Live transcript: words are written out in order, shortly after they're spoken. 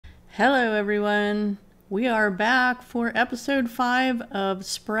Hello everyone! We are back for episode 5 of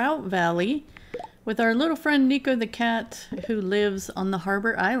Sprout Valley with our little friend Nico the cat who lives on the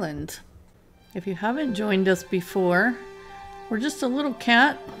Harbor Island. If you haven't joined us before, we're just a little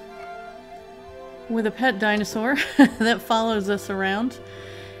cat with a pet dinosaur that follows us around.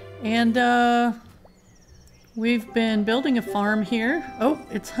 And we've been building a farm here. Oh,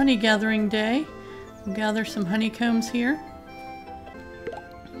 it's honey gathering day. We'll gather some honeycombs here.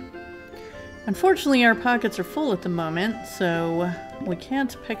 Unfortunately, our pockets are full at the moment, so we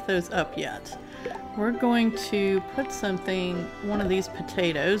can't pick those up yet. We're going to put one of these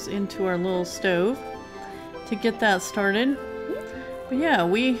potatoes into our little stove to get that started. But yeah,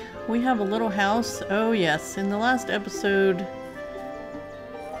 we have a little house. Oh yes, in the last episode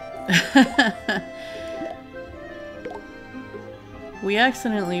we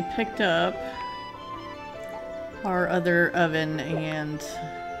accidentally picked up our other oven and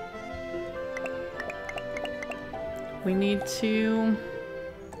we need to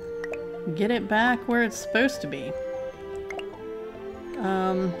get it back where it's supposed to be.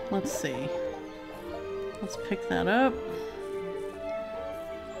 Let's see. Let's pick that up.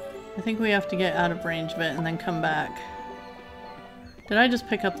 I think we have to get out of range of it and then come back. Did I just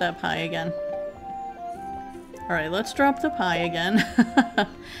pick up that pie again? Alright, let's drop the pie again.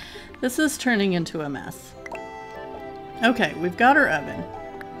 This is turning into a mess. Okay, we've got our oven.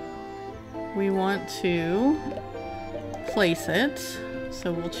 We want to place it,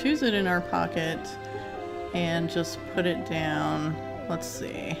 so we'll choose it in our pocket and just put it down. Let's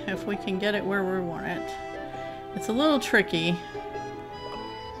see if we can get it where we want it. It's a little tricky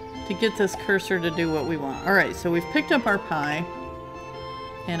to get this cursor to do what we want. Alright, so we've picked up our pie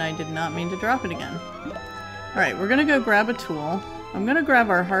and I did not mean to drop it again. Alright, we're gonna go grab a tool. I'm gonna grab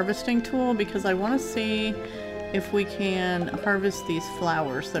our harvesting tool because I want to see if we can harvest these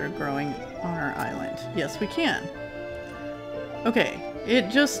flowers that are growing on our island. Yes, we can. Okay, it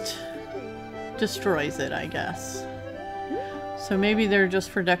just destroys it, I guess. So maybe they're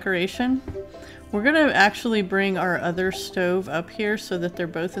just for decoration. We're gonna actually bring our other stove up here so that they're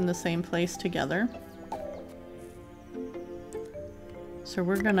both in the same place together. So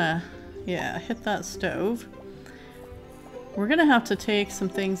we're gonna, yeah, hit that stove. We're gonna have to take some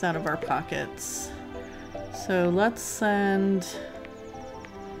things out of our pockets. So let's send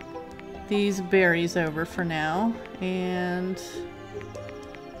these berries over for now, and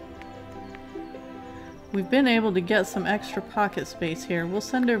we've been able to get some extra pocket space here. We'll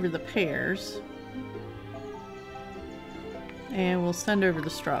send over the pears and we'll send over the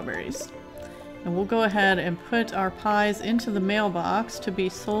strawberries, and we'll go ahead and put our pies into the mailbox to be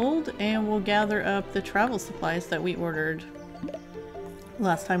sold, and we'll gather up the travel supplies that we ordered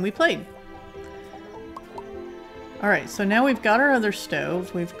last time we played. Alright, so now we've got our other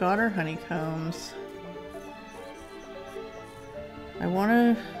stove, we've got our honeycombs. I want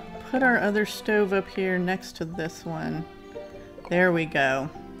to put our other stove up here next to this one. There we go.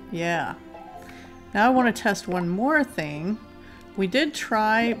 Yeah. Now I want to test one more thing. We did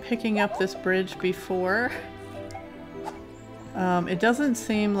try picking up this bridge before. It doesn't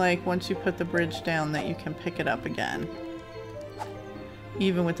seem like once you put the bridge down that you can pick it up again.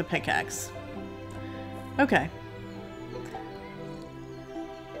 Even with the pickaxe. Okay.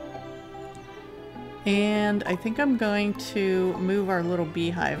 And I think I'm going to move our little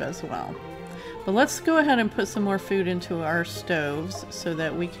beehive as well. But let's go ahead and put some more food into our stoves so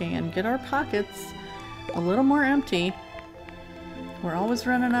that we can get our pockets a little more empty. We're always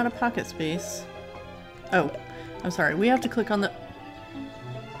running out of pocket space. Oh, I'm sorry. We have to click on the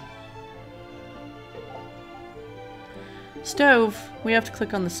stove. We have to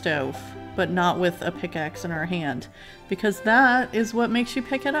click on the stove, but not with a pickaxe in our hand, because that is what makes you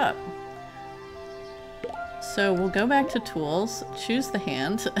pick it up. So we'll go back to tools, choose the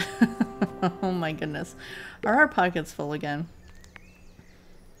hand. Oh my goodness. Are our pockets full again?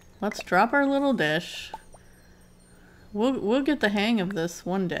 Let's drop our little dish. We'll get the hang of this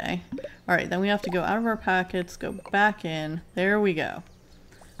one day. Alright, then we have to go out of our pockets, go back in. There we go.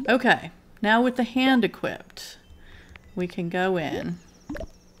 Okay, now with the hand equipped, we can go in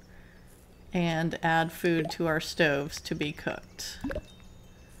and add food to our stoves to be cooked.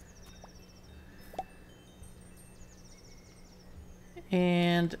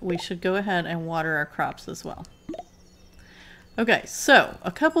 And we should go ahead and water our crops as well. Okay, so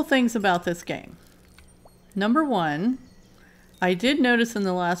a couple things about this game. Number one, I did notice in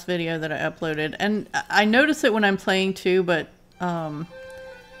the last video that I uploaded, and I notice it when I'm playing too, but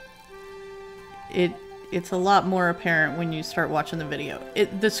it's a lot more apparent when you start watching the video.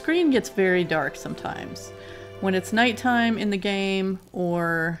 The screen gets very dark sometimes. When it's nighttime in the game,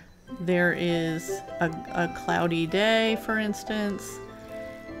 or there is a cloudy day, for instance,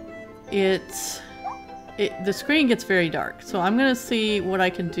 the screen gets very dark. So I'm going to see what I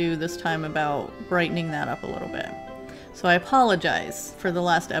can do this time about brightening that up a little bit. So I apologize for the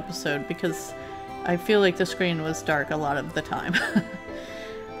last episode because I feel like the screen was dark a lot of the time.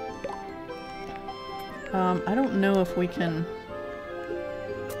 I don't know if we can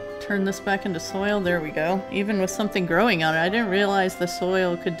turn this back into soil. There we go. Even with something growing on it. I didn't realize the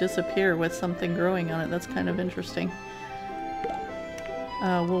soil could disappear with something growing on it. That's kind of interesting.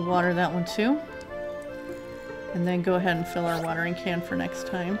 We'll water that one too. And then go ahead and fill our watering can for next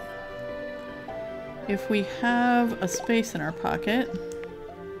time. If we have a space in our pocket,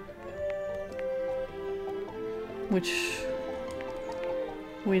 which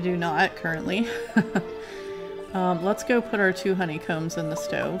we do not currently, let's go put our 2 honeycombs in the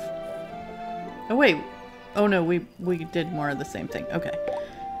stove. Oh wait, oh no, we did more of the same thing. Okay.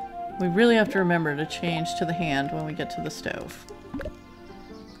 We really have to remember to change to the hand when we get to the stove.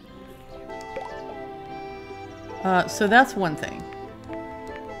 So that's one thing,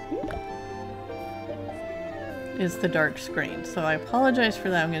 is the dark screen. So I apologize for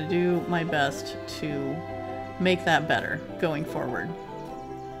that. I'm going to do my best to make that better going forward.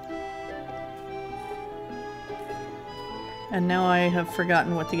 And now I have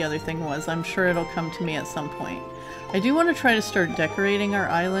forgotten what the other thing was. I'm sure it'll come to me at some point. I do want to try to start decorating our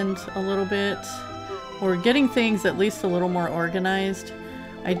island a little bit, or getting things at least a little more organized.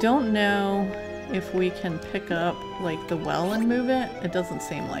 I don't know if we can pick up like the well and move it. It doesn't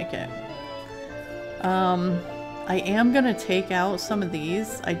seem like it. I am gonna take out some of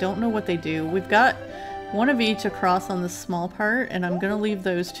these. I don't know what they do. We've got one of each across on this small part, and I'm gonna leave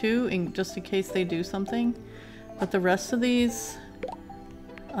those two just in case they do something. But the rest of these,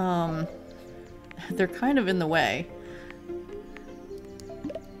 they're kind of in the way.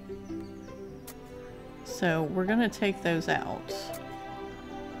 So we're gonna take those out.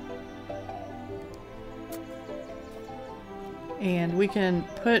 And we can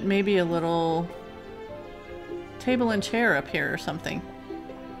put maybe a little table and chair up here or something.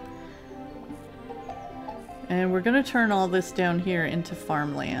 And we're gonna turn all this down here into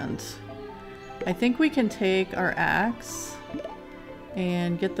farmland. I think we can take our axe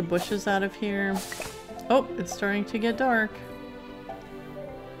and get the bushes out of here. Oh, it's starting to get dark.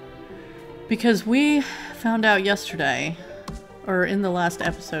 Because we found out yesterday, or in the last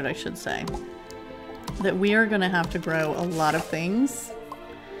episode I should say, that we are going to have to grow a lot of things,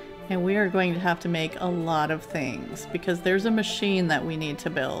 and we are going to have to make a lot of things because there's a machine that we need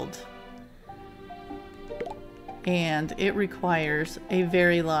to build, and it requires a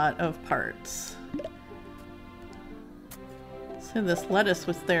very lot of parts. So this lettuce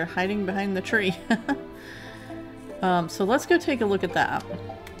was there hiding behind the tree. So let's go take a look at that.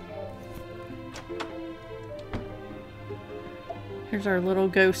 Here's our little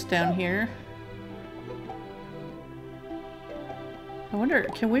ghost down here. I wonder,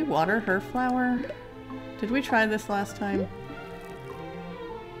 can we water her flower? Did we try this last time?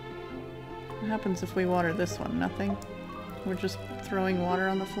 What happens if we water this one? Nothing? We're just throwing water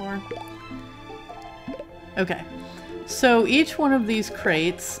on the floor? Okay. So each one of these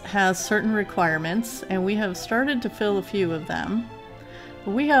crates has certain requirements, and we have started to fill a few of them.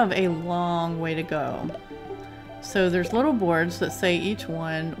 But we have a long way to go. So there's little boards that say each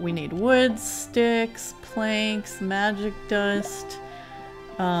one we need wood, sticks, planks, magic dust,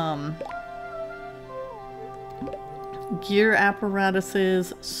 gear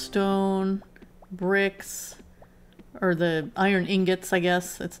apparatuses, stone, bricks, or the iron ingots, I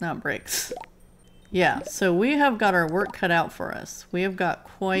guess. It's not bricks. Yeah, so we have got our work cut out for us. We have got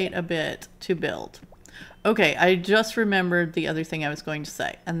quite a bit to build. Okay, I just remembered the other thing I was going to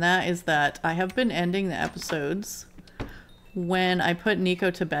say, and that is that I have been ending the episodes when I put Nico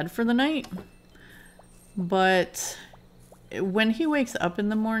to bed for the night, but when he wakes up in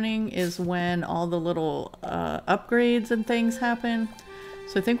the morning is when all the little upgrades and things happen.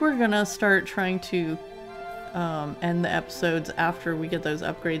 So I think we're gonna start trying to end the episodes after we get those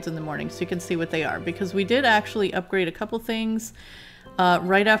upgrades in the morning, so you can see what they are, because we did actually upgrade a couple things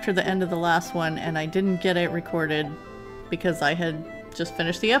right after the end of the last one, and I didn't get it recorded because I had just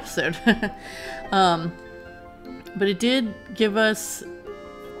finished the episode. But it did give us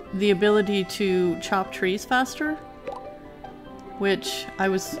the ability to chop trees faster, which I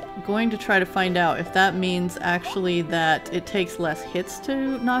was going to try to find out if that means actually that it takes less hits to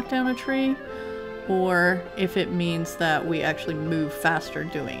knock down a tree, or if it means that we actually move faster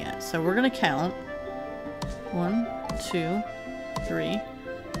doing it. So we're gonna count. 1, 2, 3,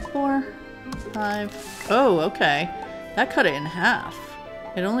 4, 5. Oh, okay. That cut it in half.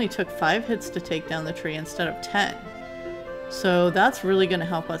 It only took 5 hits to take down the tree instead of 10. So that's really going to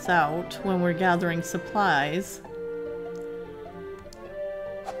help us out when we're gathering supplies.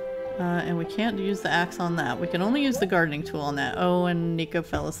 And we can't use the axe on that. We can only use the gardening tool on that. Oh, and Nico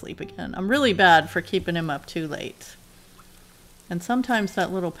fell asleep again. I'm really bad for keeping him up too late. And sometimes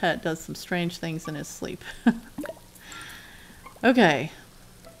that little pet does some strange things in his sleep. Okay.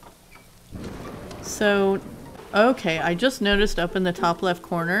 So, okay, I just noticed up in the top left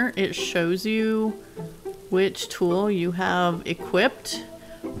corner, it shows you which tool you have equipped,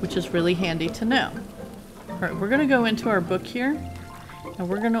 which is really handy to know. Alright, we're going to go into our book here, and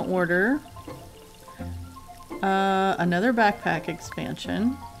we're going to order another backpack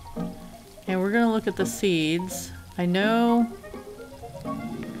expansion. And we're going to look at the seeds. I know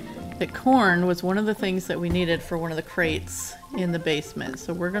that corn was one of the things that we needed for one of the crates in the basement.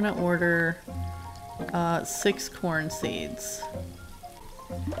 So we're going to order 6 corn seeds.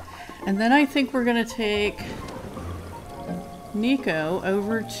 And then I think we're going to take Nico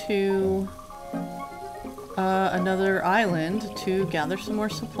over to another island to gather some more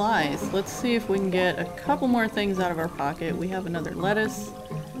supplies. Let's see if we can get a couple more things out of our pocket. We have another lettuce.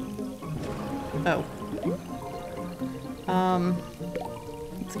 Oh.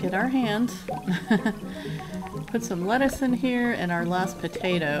 Let's get our hand. Put some lettuce in here and our last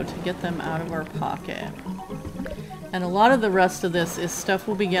potato to get them out of our pocket. And a lot of the rest of this is stuff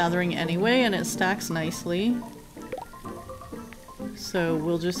we'll be gathering anyway, and it stacks nicely. So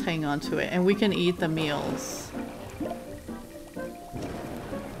we'll just hang on to it, and we can eat the meals.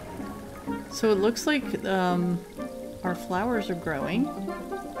 So it looks like our flowers are growing.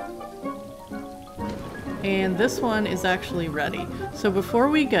 And this one is actually ready. So before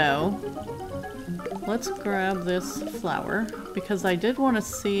we go, let's grab this flower, because I did want to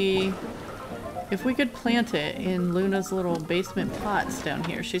see if we could plant it in Luna's little basement pots down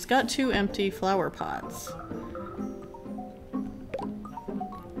here. She's got 2 empty flower pots.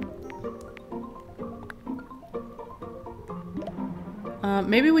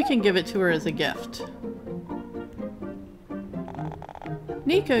 Maybe we can give it to her as a gift.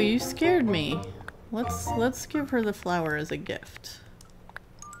 Nico, you scared me. Let's give her the flower as a gift.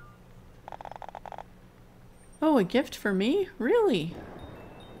 Oh, a gift for me? Really?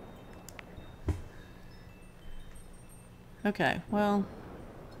 Okay, well,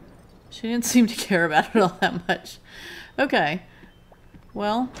 she didn't seem to care about it all that much. Okay,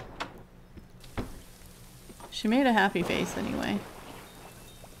 well, she made a happy face anyway.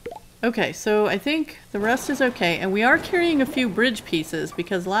 Okay, so I think the rest is okay, and we are carrying a few bridge pieces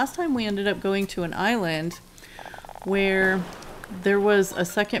because last time we ended up going to an island where there was a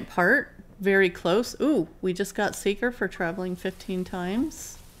second part very close. Ooh, we just got Seeker for traveling 15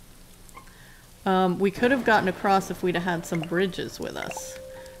 times. We could have gotten across if we'd have had some bridges with us.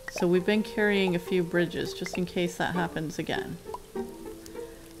 So we've been carrying a few bridges just in case that happens again.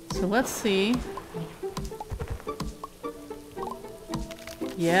 So let's see.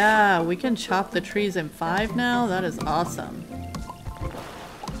 Yeah, we can chop the trees in 5 now. That is awesome.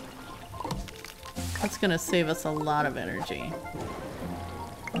 That's gonna save us a lot of energy.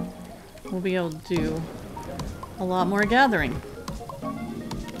 We'll be able to do a lot more gathering.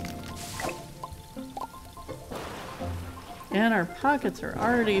 And our pockets are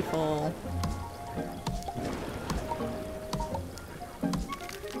already full.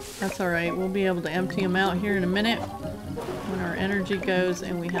 That's alright, we'll be able to empty them out here in a minute when our energy goes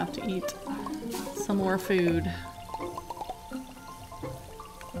and we have to eat some more food.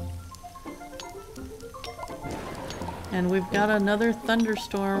 And we've got another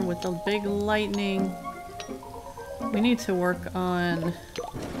thunderstorm with a big lightning. We need to work on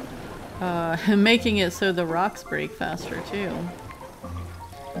making it so the rocks break faster too.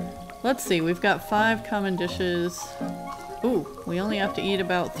 Let's see, we've got 5 common dishes. Ooh, we only have to eat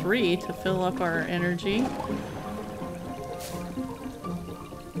about 3 to fill up our energy.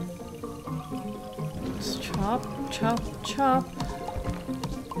 Let's chop, chop, chop.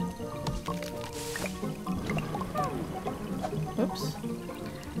 Whoops.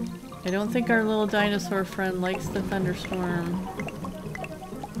 I don't think our little dinosaur friend likes the thunderstorm.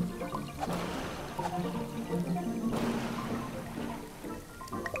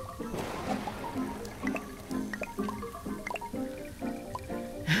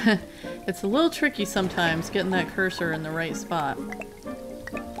 It's a little tricky sometimes getting that cursor in the right spot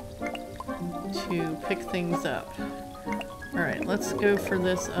to pick things up. Alright, let's go for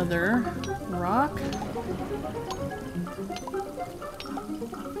this other rock.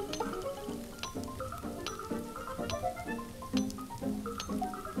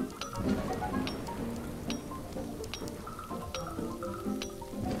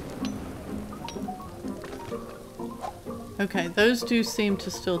 Okay, those do seem to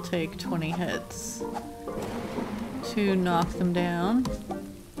still take 20 hits to knock them down.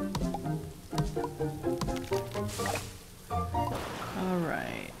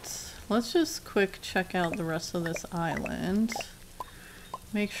 Alright, let's just quick check out the rest of this island.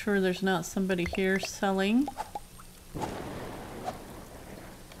 Make sure there's not somebody here selling.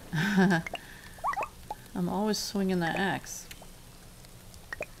 I'm always swinging that axe.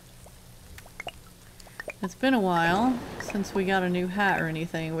 It's been a while since we got a new hat or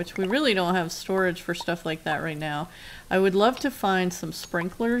anything, which we really don't have storage for stuff like that right now. I would love to find some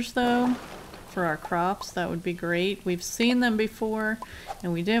sprinklers though for our crops. That would be great. We've seen them before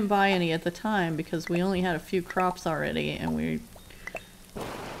and we didn't buy any at the time because we only had a few crops already and we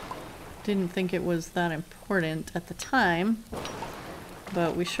didn't think it was that important at the time.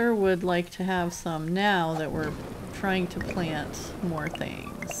 But we sure would like to have some now that we're trying to plant more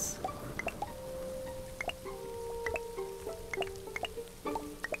things.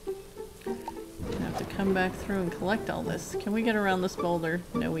 I have to come back through and collect all this. Can we get around this boulder?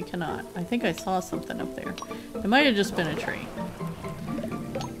 No, we cannot. I think I saw something up there. It might have just been a tree.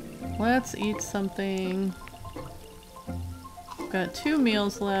 Let's eat something. We've got 2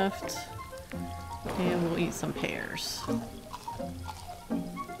 meals left. And we'll eat some pears.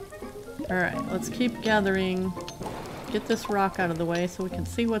 Alright, let's keep gathering. Get this rock out of the way so we can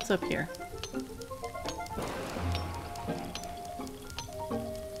see what's up here.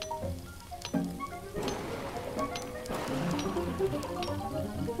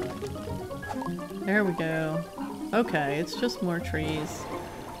 There we go. Okay, it's just more trees.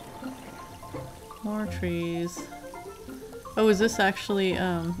 More trees. Oh, is this actually,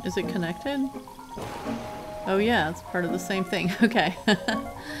 is it connected? Oh yeah, it's part of the same thing. Okay.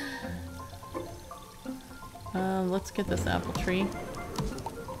 Let's get this apple tree.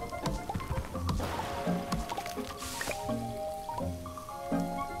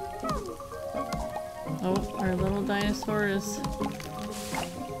 Oh, our little dinosaur is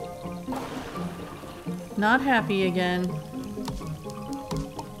not happy again.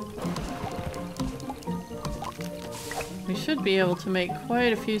 We should be able to make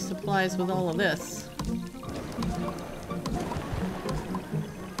quite a few supplies with all of this.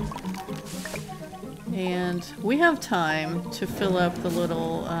 And we have time to fill up the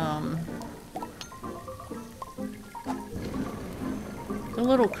little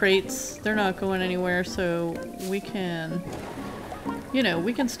crates. They're not going anywhere, so we can, you know,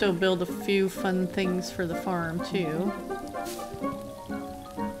 we can still build a few fun things for the farm too.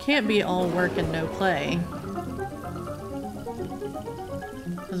 Can't be all work and no play.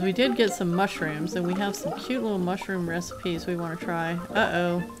 Because we did get some mushrooms, and we have some cute little mushroom recipes we want to try.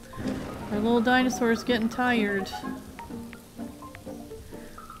 Uh-oh. Our little dinosaur's getting tired.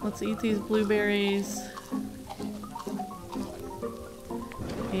 Let's eat these blueberries.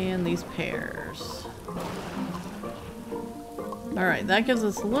 And these pears. Alright, that gives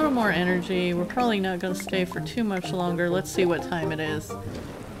us a little more energy. We're probably not going to stay for too much longer. Let's see what time it is.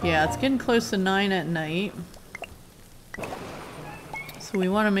 Yeah, it's getting close to 9 at night. So we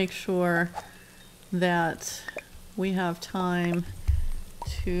want to make sure that we have time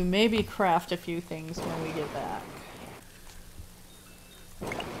to maybe craft a few things when we get back.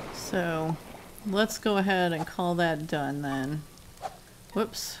 So let's go ahead and call that done then.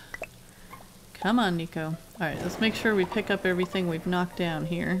 Whoops. Come on, Nico. Alright, let's make sure we pick up everything we've knocked down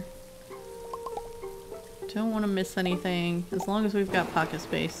here. Don't want to miss anything, as long as we've got pocket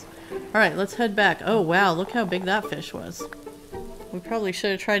space. Alright, let's head back. Oh wow, look how big that fish was. We probably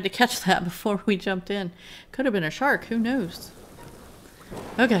should have tried to catch that before we jumped in. Could have been a shark, who knows?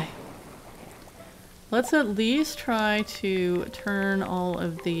 Okay. Let's at least try to turn all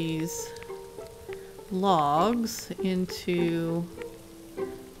of these logs into...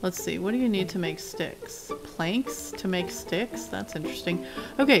 Let's see, what do you need to make sticks? Planks to make sticks? That's interesting.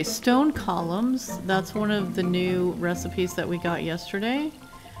 Okay, stone columns. That's one of the new recipes that we got yesterday.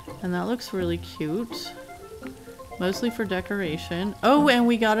 And that looks really cute. Mostly for decoration. Oh, and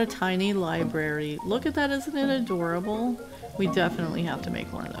we got a tiny library. Look at that, isn't it adorable? We definitely have to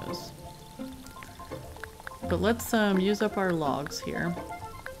make one of those. But let's use up our logs here.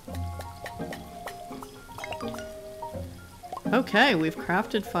 Okay, we've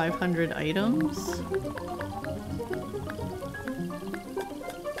crafted 500 items.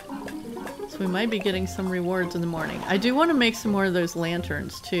 So we might be getting some rewards in the morning. I do want to make some more of those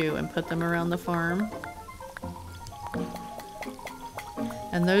lanterns too and put them around the farm.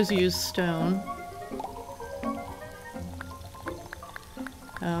 And those use stone.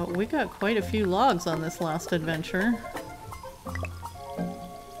 We got quite a few logs on this last adventure.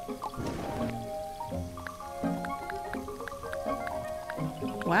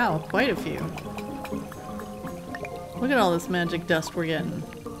 Wow, quite a few. Look at all this magic dust we're getting.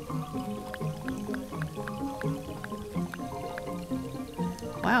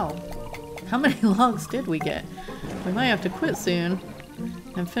 Wow. How many logs did we get? We might have to quit soon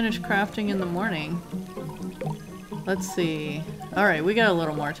and finish crafting in the morning. Let's see. Alright, we got a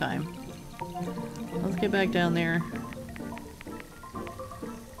little more time. Let's get back down there.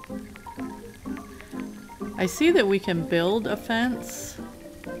 I see that we can build a fence.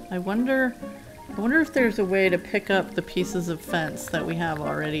 I wonder if there's a way to pick up the pieces of fence that we have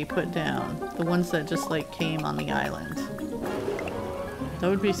already put down. The ones that just like came on the island. That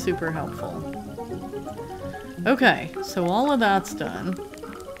would be super helpful. Okay, so all of that's done.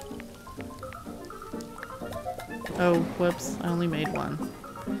 Oh, whoops, I only made one.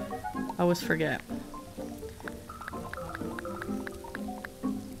 I always forget.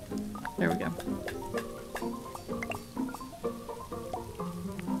 There we go.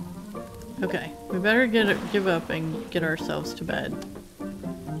 Okay, we better give up and get ourselves to bed.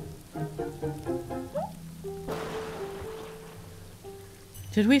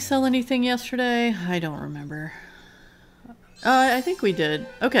 Did we sell anything yesterday? I don't remember. I think we did.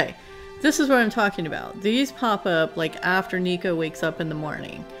 Okay, this is what I'm talking about. These pop up like after Nico wakes up in the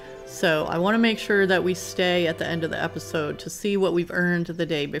morning. So I want to make sure that we stay at the end of the episode to see what we've earned the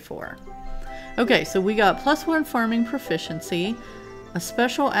day before. Okay, so we got +1 farming proficiency. A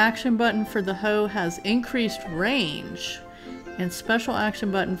special action button for the hoe has increased range. And special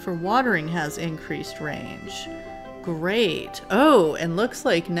action button for watering has increased range. Great. Oh, and looks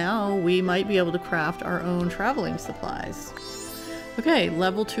like now we might be able to craft our own traveling supplies. Okay,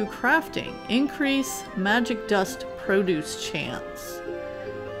 level 2 crafting. Increase magic dust produce chance.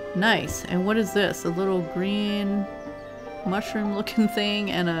 Nice. And what is this? A little green mushroom looking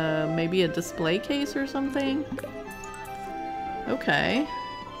thing and maybe a display case or something? Okay.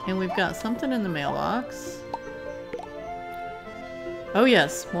 And we've got something in the mailbox. Oh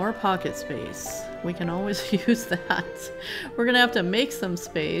yes, more pocket space. We can always use that. We're gonna have to make some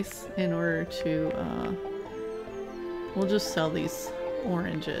space in order to, we'll just sell these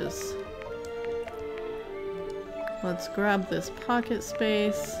oranges. Let's grab this pocket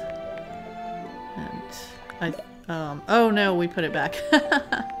space. And oh no, we put it back.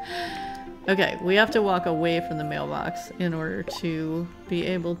 Okay, we have to walk away from the mailbox in order to be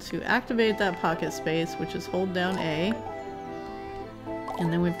able to activate that pocket space, which is hold down A.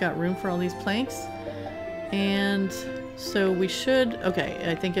 And then we've got room for all these planks. And so we should, okay,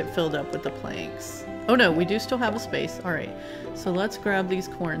 I think it filled up with the planks. Oh no, we do still have a space. All right, so let's grab these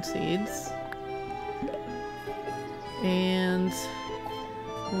corn seeds. And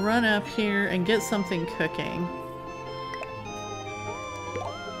run up here and get something cooking.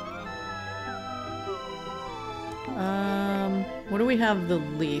 What do we have the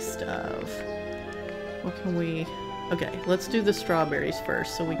least of? What can we... Okay, let's do the strawberries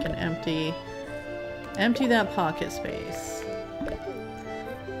first so we can empty that pocket space.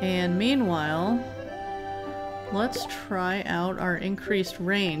 And meanwhile, let's try out our increased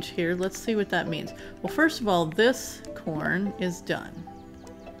range here. Let's see what that means. Well, first of all, this corn is done.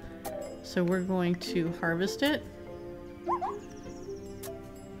 So we're going to harvest it.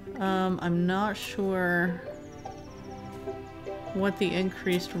 I'm not sure what the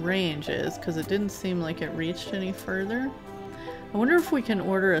increased range is because it didn't seem like it reached any further. I wonder if we can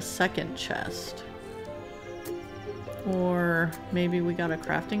order a second chest. Or maybe we got a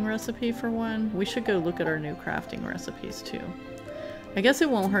crafting recipe for one. We should go look at our new crafting recipes too. I guess it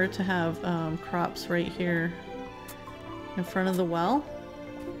won't hurt to have crops right here in front of the well.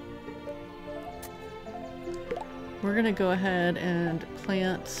 We're gonna go ahead and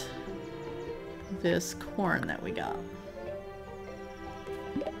plant this corn that we got.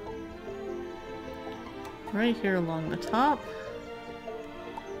 Right here along the top.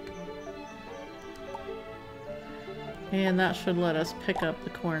 And that should let us pick up the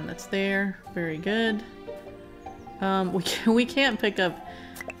corn that's there. Very good. We can't pick up...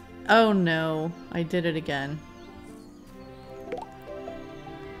 Oh no, I did it again.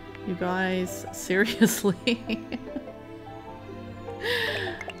 You guys, seriously?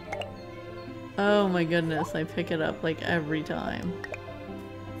 Oh my goodness, I pick it up like every time.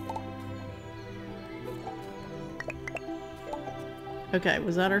 Okay,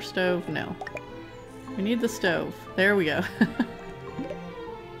 was that our stove? No. We need the stove. There we go.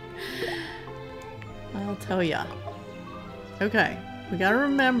 I'll tell ya. Okay, we gotta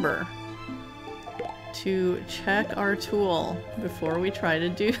remember to check our tool before we try to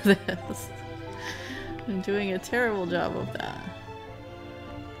do this. I'm doing a terrible job of that.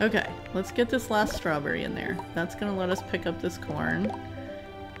 Okay, let's get this last strawberry in there. That's gonna let us pick up this corn.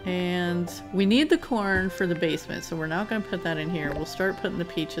 And we need the corn for the basement, so we're not going to put that in here. We'll start putting the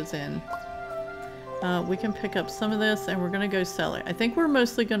peaches in. We can pick up some of this and we're going to go sell it. I think we're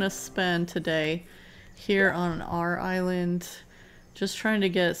mostly going to spend today here on our island just trying to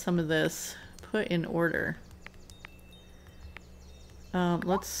get some of this put in order.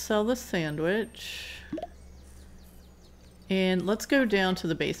 Let's sell the sandwich. And let's go down to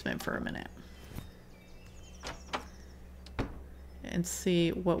the basement for a minute. And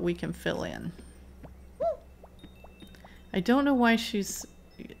see what we can fill in. I don't know why she's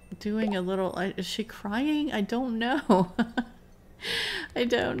doing a little... is she crying? I don't know. I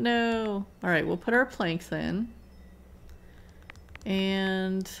don't know. Alright, we'll put our planks in.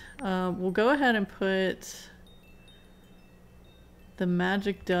 And we'll go ahead and put the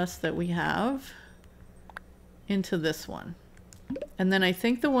magic dust that we have into this one. And then I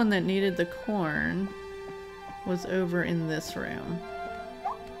think the one that needed the corn was over in this room.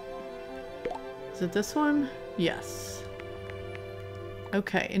 Is it this one? Yes.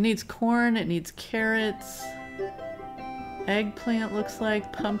 Okay, it needs corn, it needs carrots, eggplant looks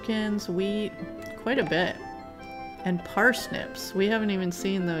like, pumpkins, wheat, quite a bit. And parsnips, we haven't even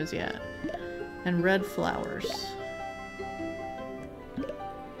seen those yet. And red flowers.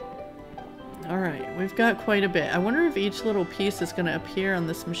 Alright, we've got quite a bit. I wonder if each little piece is going to appear on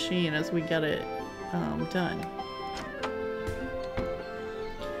this machine as we get it done.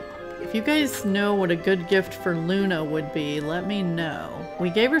 If you guys know what a good gift for Luna would be, let me know. We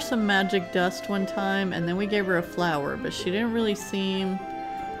gave her some magic dust one time, and then we gave her a flower, but she didn't really seem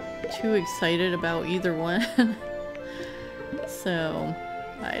too excited about either one. So,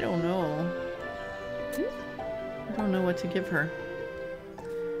 I don't know. I don't know what to give her.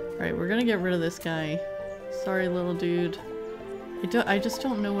 Alright, we're gonna get rid of this guy. Sorry, little dude. I just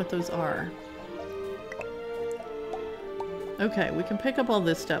don't know what those are. Okay, we can pick up all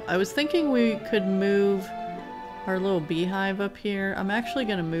this stuff. I was thinking we could move our little beehive up here. I'm actually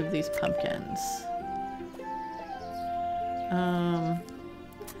gonna move these pumpkins.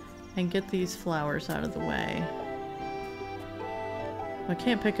 And get these flowers out of the way. I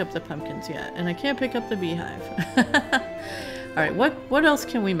can't pick up the pumpkins yet, and I can't pick up the beehive. Alright, what else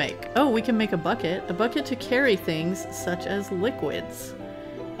can we make? Oh, we can make a bucket to carry things such as liquids.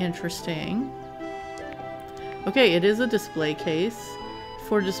 Interesting. Okay, it is a display case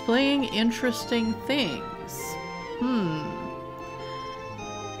for displaying interesting things.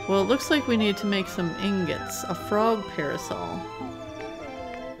 Well, it looks like we need to make some ingots, a frog parasol.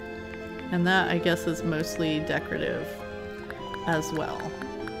 And that, I guess, is mostly decorative as well.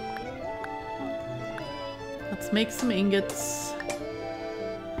 Let's make some ingots.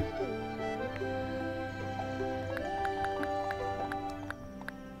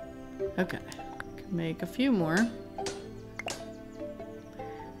 Okay. Make a few more,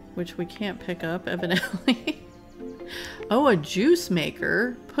 which we can't pick up evidently. Oh, a juice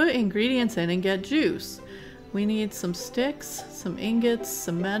maker. Put ingredients in and get juice. We need some sticks, some ingots,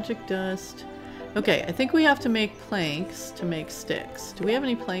 some magic dust. Okay, I think we have to make planks to make sticks. Do we have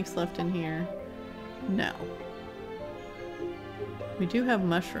any planks left in here? No. We do have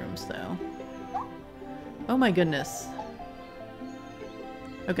mushrooms though. Oh my goodness.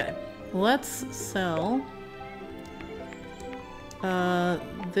 Okay. Let's sell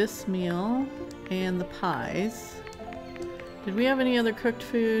this meal and the pies. Did we have any other cooked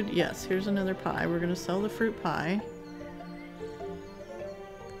food? Yes, here's another pie. We're going to sell the fruit pie.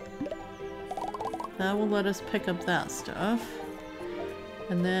 That will let us pick up that stuff.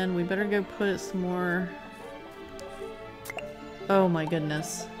 And then we better go put some more... Oh my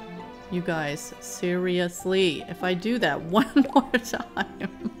goodness. You guys, seriously, if I do that one more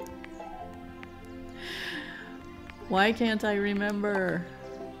time... Why can't I remember?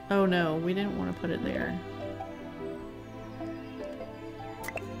 Oh no, we didn't want to put it there.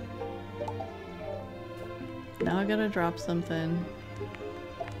 Now I gotta drop something.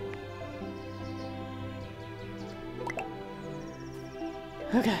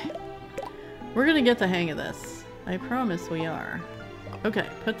 Okay. We're gonna get the hang of this. I promise we are. Okay,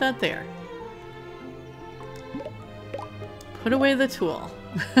 put that there. Put away the tool.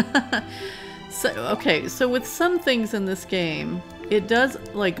 So, okay, so with some things in this game, it does,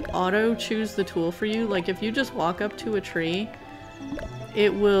 like, auto-choose the tool for you. Like, if you just walk up to a tree,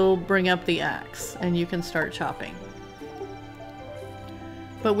 it will bring up the axe, and you can start chopping.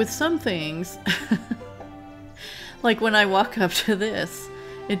 But with some things, like when I walk up to this,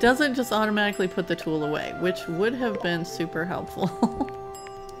 it doesn't just automatically put the tool away, which would have been super helpful.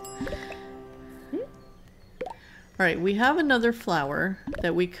 Alright, we have another flower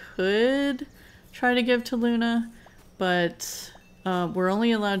that we could try to give to Luna, but We're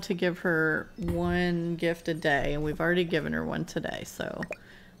only allowed to give her one gift a day, and we've already given her one today, so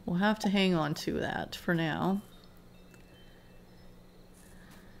we'll have to hang on to that for now.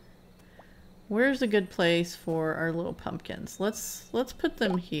 Where's a good place for our little pumpkins? Let's put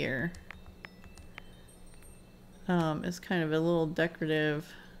them here. It's kind of a little decorative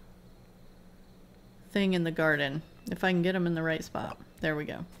thing in the garden. If I can get them in the right spot. There we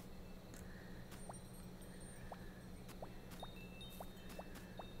go.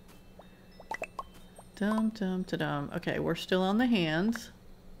 Dum dum da dum. Okay, we're still on the hands.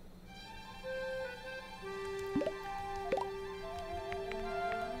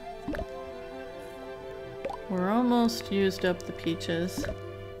 We're almost used up the peaches.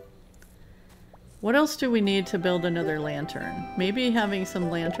 What else do we need to build another lantern? Maybe having some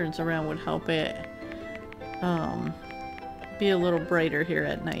lanterns around would help it be a little brighter here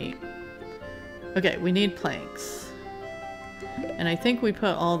at night. Okay, we need planks. And I think we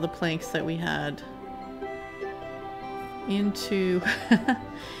put all the planks that we had into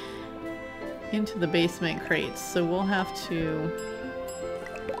into the basement crates. So we'll have to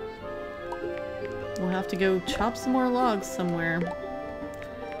go chop some more logs somewhere.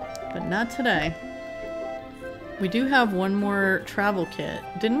 But not today. We do have one more travel kit.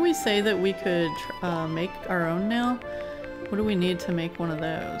 Didn't we say that we could make our own now? What do we need to make one of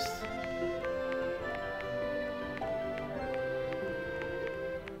those?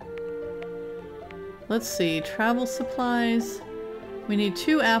 Let's see, travel supplies. We need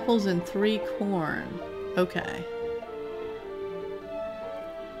 2 apples and 3 corn. Okay.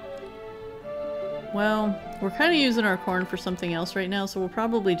 Well, we're kind of using our corn for something else right now, so we'll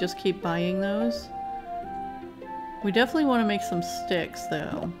probably just keep buying those. We definitely want to make some sticks,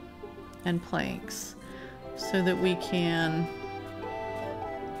 though, and planks, so that we can...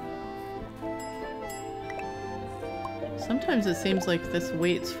 Sometimes it seems like this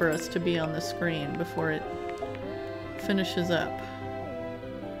waits for us to be on the screen before it finishes up.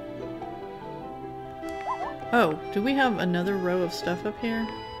 Oh, do we have another row of stuff up here?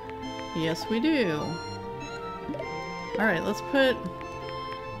 Yes, we do. Alright, let's put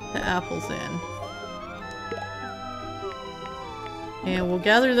the apples in. And we'll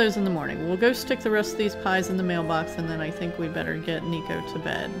gather those in the morning. We'll go stick the rest of these pies in the mailbox, and then I think we better get Nico to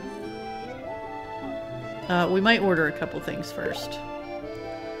bed. We might order a couple things first.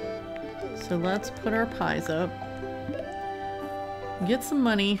 So let's put our pies up. Get some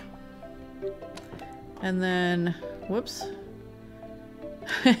money. And then, whoops.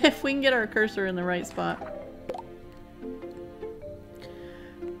 If we can get our cursor in the right spot.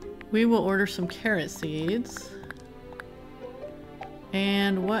 We will order some carrot seeds.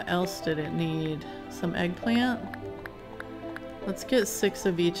 And what else did it need? Some eggplant? Let's get 6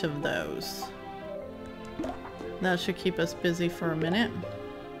 of each of those. That should keep us busy for a minute.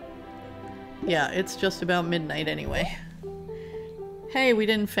 Yeah, it's just about midnight anyway. Hey, we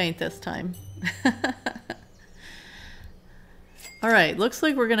didn't faint this time. Alright, looks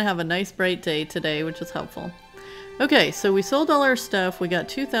like we're gonna have a nice bright day today, which is helpful. Okay, so we sold all our stuff. We got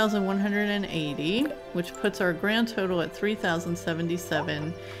 2,180, which puts our grand total at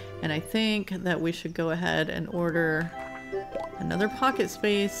 3,077. And I think that we should go ahead and order another pocket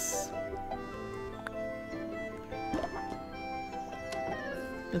space.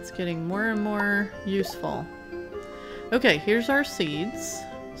 It's getting more and more useful. Okay, here's our seeds.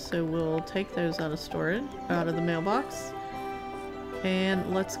 So we'll take those out of storage, out of the mailbox.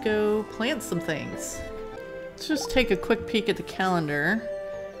 And let's go plant some things. Let's just take a quick peek at the calendar.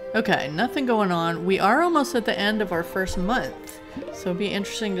 Okay, nothing going on. We are almost at the end of our first month. So it'll be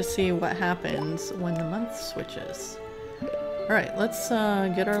interesting to see what happens when the month switches. Alright, let's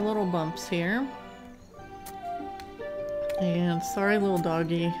get our little bumps here. And sorry, little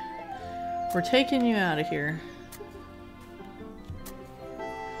doggy. We're taking you out of here.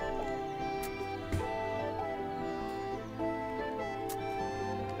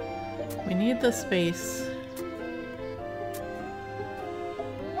 We need the space.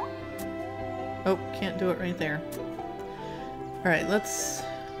 Oh, can't do it right there. Alright, let's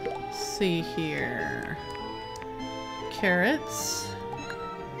see here. Carrots.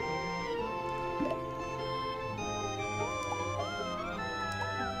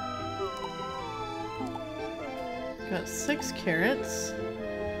 Got 6 carrots.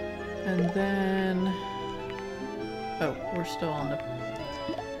 And then... Oh, we're still on the...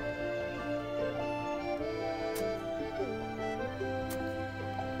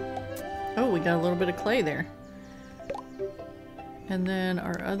 Oh, we got a little bit of clay there. And then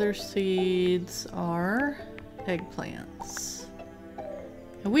our other seeds are eggplants.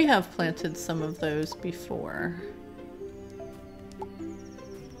 And we have planted some of those before.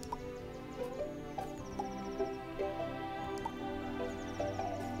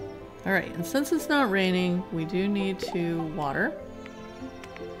 Alright, and since it's not raining, we do need to water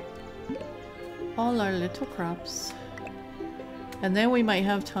all our little crops. And then we might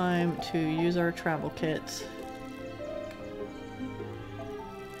have time to use our travel kit.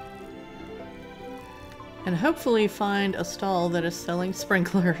 And hopefully find a stall that is selling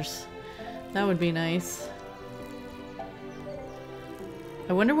sprinklers. That would be nice.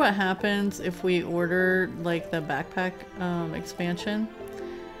 I wonder what happens if we order like the backpack expansion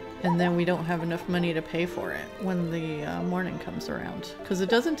and then we don't have enough money to pay for it when the morning comes around. Because it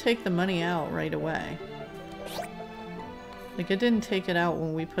doesn't take the money out right away. Like, it didn't take it out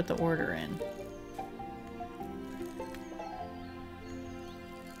when we put the order in.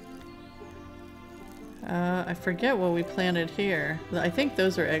 I forget what we planted here. I think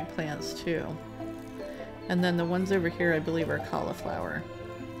those are eggplants too. And then the ones over here I believe are cauliflower.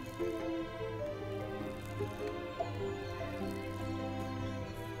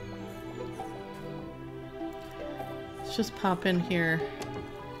 Let's just pop in here.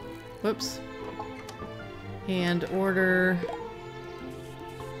 Whoops. And order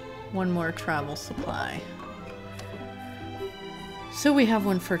one more travel supply. So we have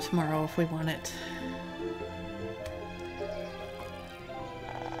one for tomorrow if we want it.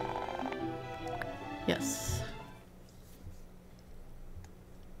 Yes.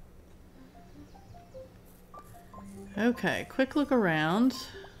 Okay, quick look around.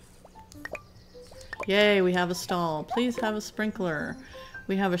 Yay, we have a stall. Please have a sprinkler.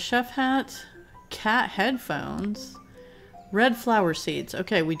 We have a chef hat, cat headphones, red flower seeds.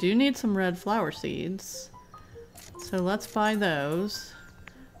 Okay, we do need some red flower seeds. So let's buy those.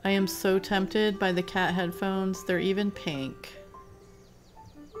 I am so tempted by the cat headphones. They're even pink.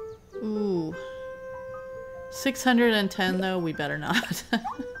 Ooh. 610 though, we better not.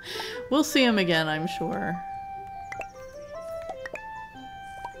 We'll see them again, I'm sure.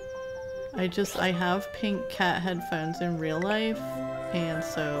 I have pink cat headphones in real life, and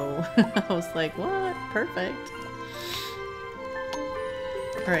so I was like, what? Perfect.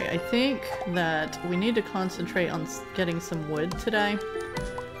 Alright, I think that we need to concentrate on getting some wood today,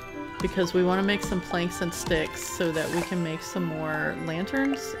 because we want to make some planks and sticks so that we can make some more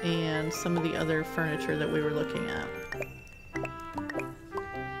lanterns and some of the other furniture that we were looking at.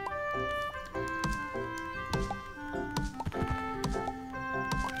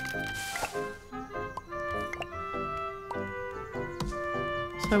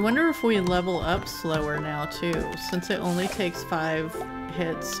 So I wonder if we level up slower now too, since it only takes 5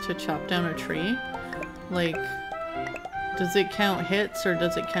 hits to chop down a tree. Like, does it count hits or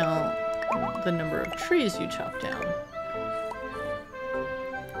does it count the number of trees you chop down?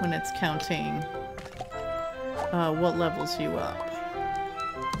 When it's counting what levels you up.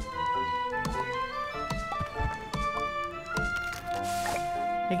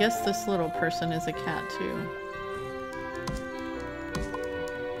 I guess this little person is a cat too.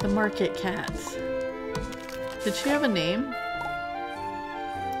 The market cat. Did she have a name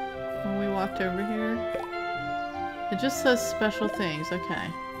when we walked over here? It just says special things. Okay.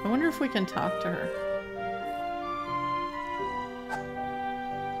 I wonder if we can talk to her.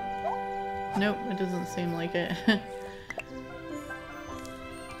 Nope, it doesn't seem like it.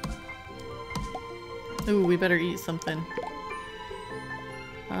 Ooh, we better eat something.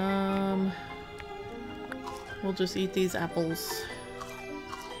 We'll just eat these apples.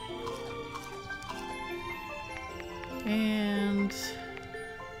 And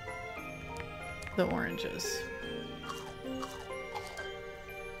the oranges.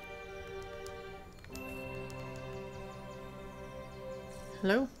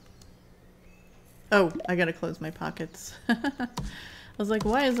 Hello? Oh, I gotta close my pockets. I was like,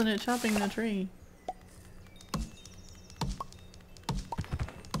 why isn't it chopping the tree?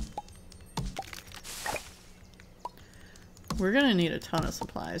 We're gonna need a ton of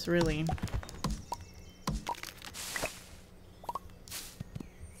supplies, really.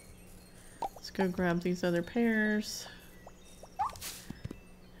 Let's go grab these other pears.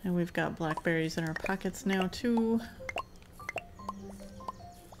 And we've got blackberries in our pockets now, too.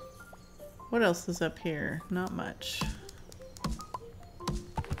 What else is up here? Not much.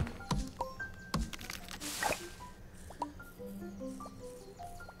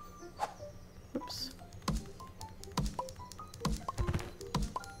 Whoops.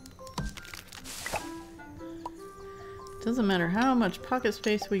 Doesn't matter how much pocket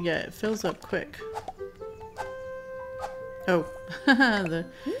space we get, it fills up quick. Oh, the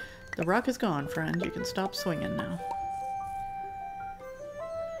rock is gone, friend. You can stop swinging now.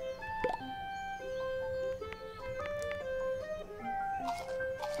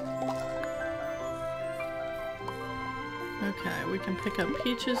 Okay, we can pick up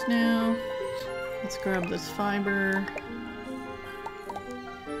peaches now. Let's grab this fiber.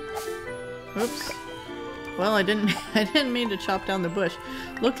 Oops. Well, I didn't mean to chop down the bush.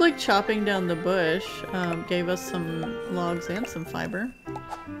 Looked like chopping down the bush gave us some logs and some fiber.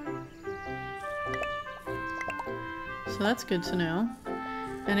 So that's good to know.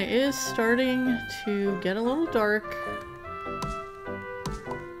 And it is starting to get a little dark.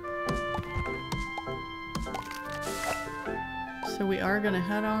 So we are gonna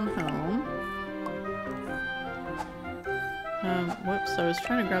head on home. Whoops, I was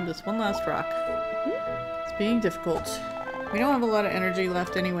trying to grab this one last rock. It's being difficult. We don't have a lot of energy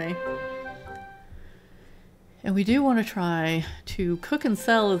left anyway. And we do want to try to cook and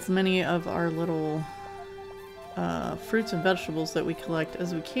sell as many of our little fruits and vegetables that we collect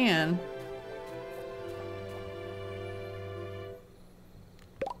as we can.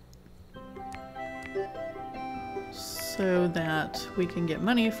 So that we can get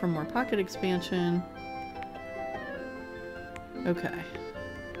money for more pocket expansion. Okay.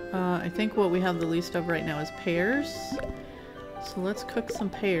 I think what we have the least of right now is pears. So let's cook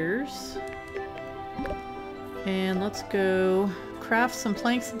some pears. And let's go craft some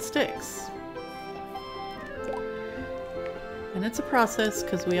planks and sticks. And it's a process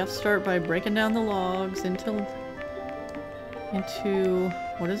because we have to start by breaking down the logs into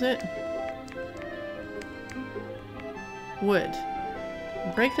what is it? Wood.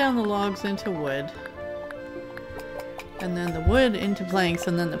 Break down the logs into wood. And then the wood into planks,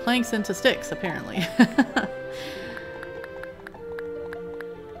 and then the planks into sticks, apparently.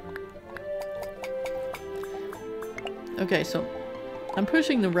 Okay, so I'm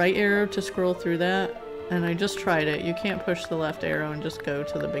pushing the right arrow to scroll through that, and I just tried it. You can't push the left arrow and just go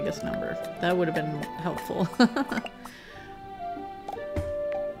to the biggest number. That would have been helpful.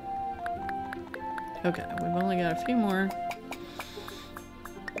 Okay, we've only got a few more.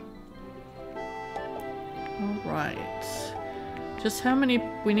 Alright. Just how many?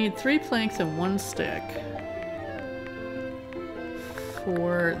 We need 3 planks and 1 stick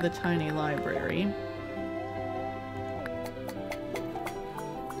for the tiny library.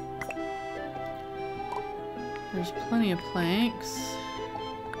 There's plenty of planks.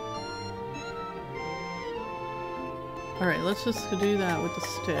 Alright, let's just do that with the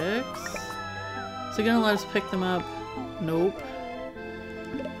sticks. Is it gonna let us pick them up? Nope.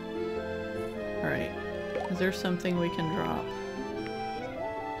 Alright. Is there something we can drop?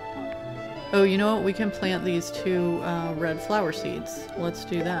 Oh, you know what? We can plant these 2 red flower seeds. Let's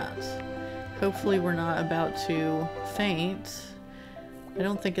do that. Hopefully we're not about to faint. I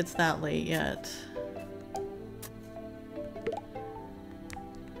don't think it's that late yet.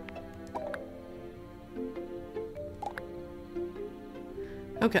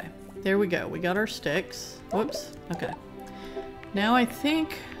 Okay, there we go. We got our sticks. Whoops. Okay. Now I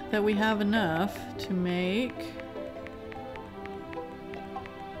think that we have enough to make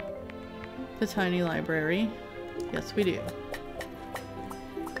the tiny library. Yes, we do.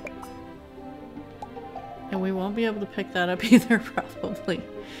 And we won't be able to pick that up either, probably.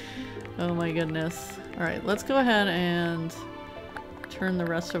 Oh my goodness. Alright, let's go ahead and turn the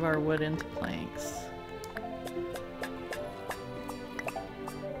rest of our wood into planks.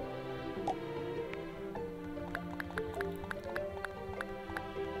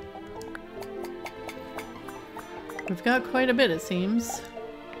 We've got quite a bit, it seems.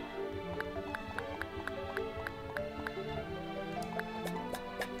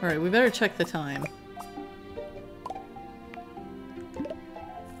 Alright, we better check the time.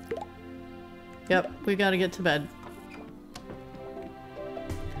 Yep, we gotta get to bed.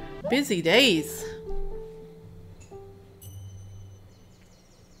 Busy days!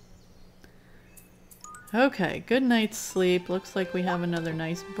 Okay, good night's sleep. Looks like we have another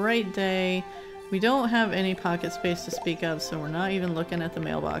nice bright day. We don't have any pocket space to speak of, so we're not even looking at the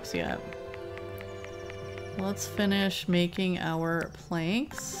mailbox yet. Let's finish making our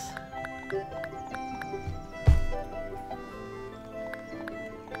planks.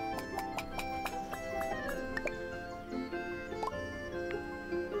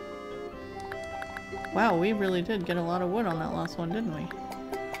 Wow, we really did get a lot of wood on that last one, didn't we?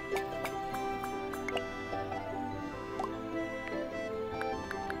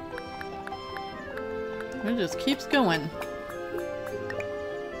 It just keeps going.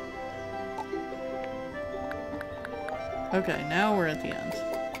 Okay, now we're at the end.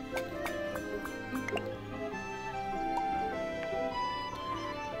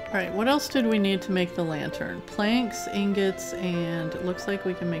 Alright, what else did we need to make the lantern? Planks, ingots, and it looks like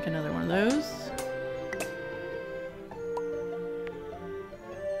we can make another one of those.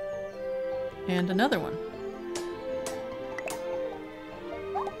 And another one.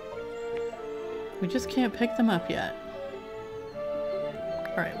 We just can't pick them up yet.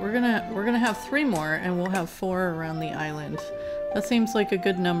 Alright, we're gonna have 3 more and we'll have 4 around the island. That seems like a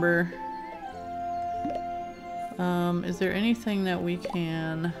good number. Is there anything that we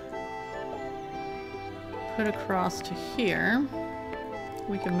can put across to here?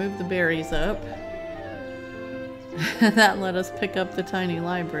 We can move the berries up. That let us pick up the tiny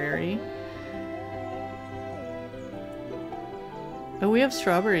library. Oh, we have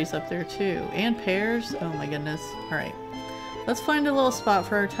strawberries up there too. And pears. Oh my goodness. Alright. Let's find a little spot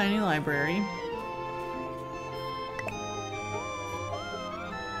for our tiny library.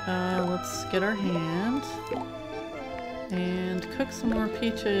 Let's get our hand. And cook some more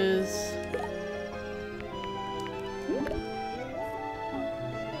peaches.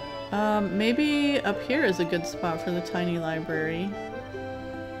 Maybe up here is a good spot for the tiny library.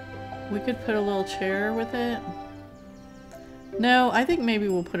 We could put a little chair with it. No, I think maybe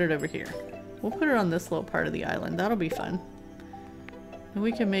we'll put it over here. We'll put it on this little part of the island. That'll be fun. And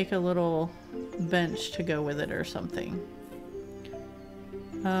we can make a little bench to go with it or something.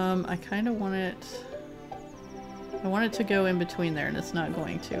 I kind of want it... I want it to go in between there, and it's not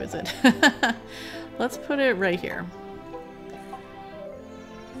going to, is it? Let's put it right here.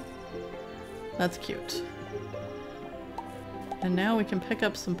 That's cute. And now we can pick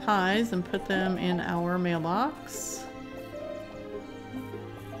up some pies and put them in our mailbox.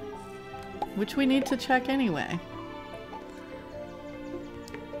 Which we need to check anyway.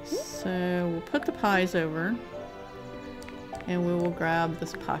 So we'll put the pies over. And we will grab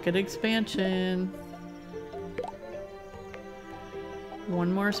this pocket expansion.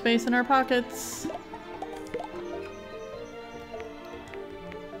 One more space in our pockets.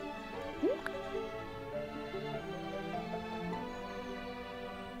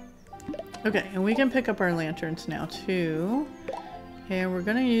 Okay, and we can pick up our lanterns now too. And we're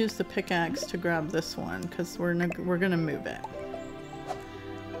gonna use the pickaxe to grab this one because we're gonna move it.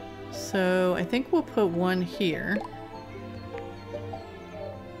 So I think we'll put one here.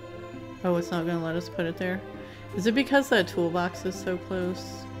 Oh, it's not gonna let us put it there? Is it because that toolbox is so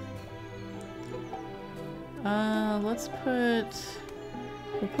close? We'll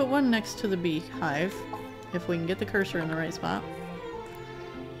put one next to the beehive, if we can get the cursor in the right spot.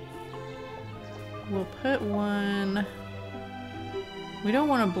 We'll put one... We don't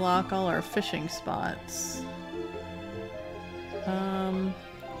want to block all our fishing spots. Can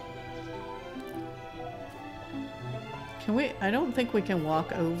we... I don't think we can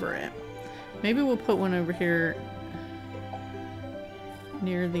walk over it. Maybe we'll put one over here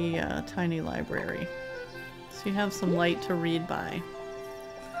near the tiny library. So you have some light to read by.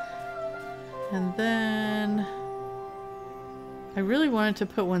 And then... I really wanted to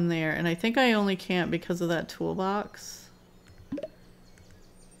put one there, and I think I only can't because of that toolbox.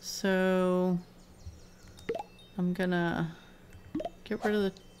 So... I'm gonna get rid of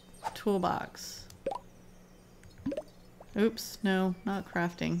the toolbox. Oops, no, not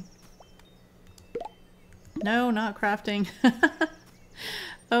crafting. No, not crafting.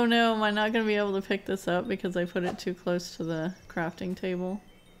 Oh no, am I not going to be able to pick this up because I put it too close to the crafting table?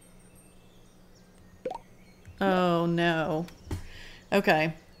 Oh no.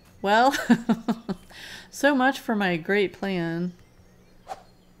 Okay, well, so much for my great plan.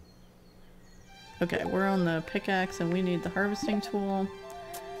 Okay, we're on the pickaxe and we need the harvesting tool.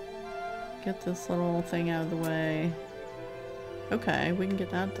 Get this little thing out of the way. Okay, we can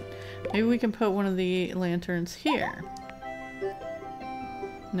get that. Maybe we can put one of the lanterns here.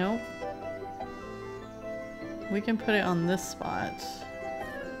 Nope. We can put it on this spot.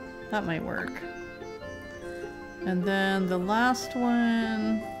 That might work. And then the last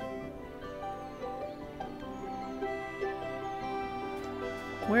one...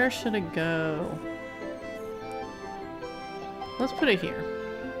 Where should it go? Let's put it here.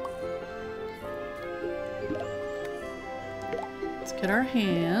 Let's get our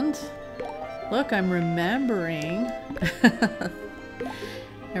hand. Look, I'm remembering.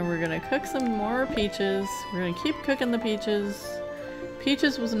 And we're gonna cook some more peaches. We're gonna keep cooking the peaches.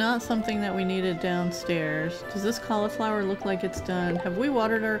 Peaches was not something that we needed downstairs. Does this cauliflower look like it's done? Have we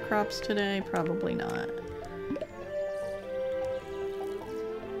watered our crops today? Probably not.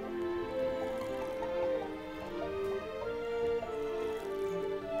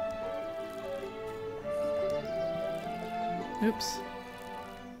 Oops.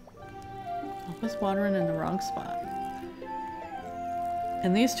 I was watering in the wrong spot.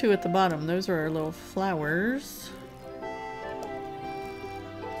 And these two at the bottom, those are our little flowers.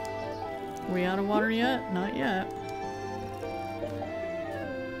 Are we out of water yet? Not yet.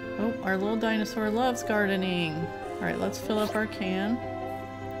 Oh, our little dinosaur loves gardening. Alright, let's fill up our can.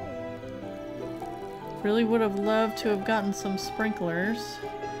 Really would have loved to have gotten some sprinklers.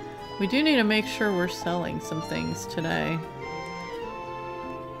 We do need to make sure we're selling some things today.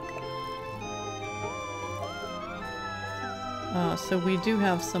 So we do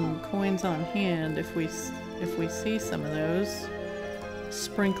have some coins on hand if we see some of those.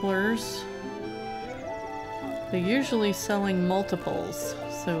 Sprinklers. They're usually selling multiples,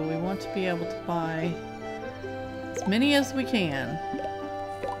 so we want to be able to buy as many as we can.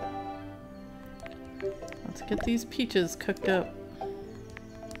 Let's get these peaches cooked up.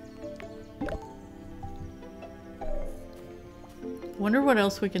 Wonder what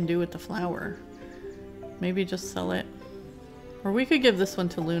else we can do with the flour. Maybe just sell it. Or we could give this one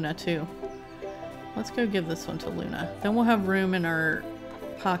to Luna too. Let's go give this one to Luna. Then we'll have room in our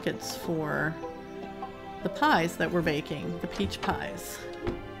pockets for the pies that we're baking. The peach pies.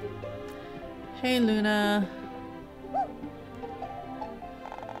 Hey Luna.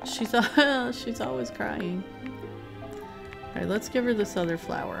 She's always crying. Alright, let's give her this other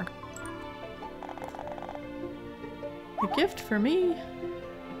flower. A gift for me.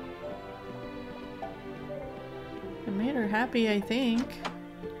 It made her happy, I think.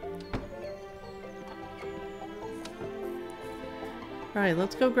 Alright,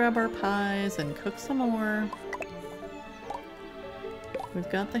 let's go grab our pies and cook some more. We've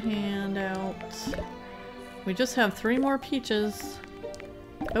got the handout. We just have 3 more peaches.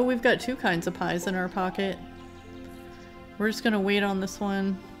 Oh, we've got 2 kinds of pies in our pocket. We're just gonna wait on this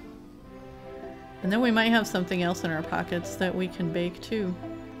one. And then we might have something else in our pockets that we can bake too.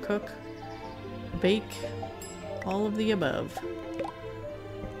 Cook, bake, all of the above.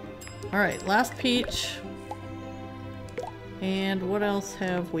 Alright, last peach. And what else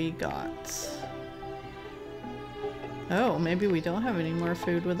have we got? Oh, maybe we don't have any more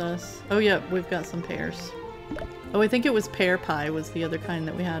food with us. Oh yeah, we've got some pears. Oh, I think it was pear pie was the other kind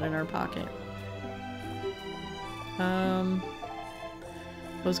that we had in our pocket. I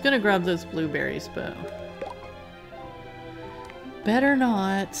was gonna grab those blueberries, but better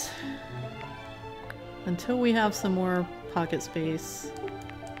not. Until we have some more pocket space.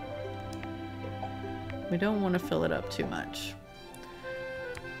 We don't want to fill it up too much.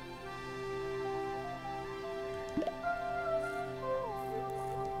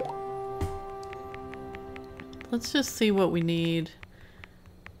 Let's just see what we need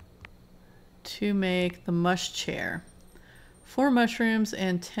to make the mush chair. 4 mushrooms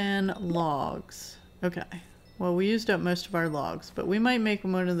and 10 logs. Okay. Well, we used up most of our logs, but we might make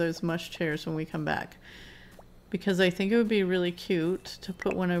one of those mush chairs when we come back. Because I think it would be really cute to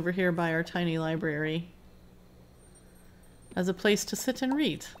put one over here by our tiny library as a place to sit and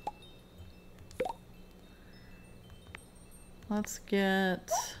read. Let's get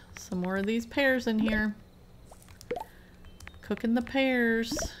some more of these pears in here. Cooking the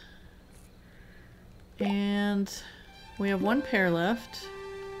pears. And we have 1 pear left.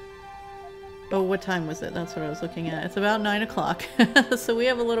 Oh, what time was it? That's what I was looking at. It's about 9 o'clock. So we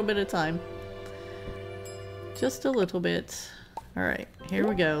have a little bit of time. Just a little bit. Alright, here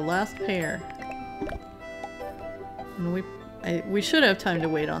we go. Last pear. And we should have time to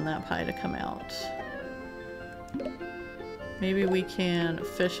wait on that pie to come out. Maybe we can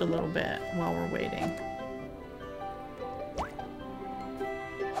fish a little bit while we're waiting.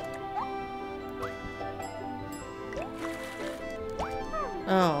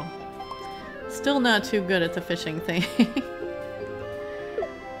 Oh. Still not too good at the fishing thing.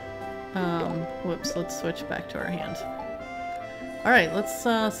 Whoops, let's switch back to our hand. Alright, let's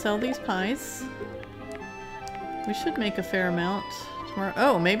sell these pies. We should make a fair amount tomorrow.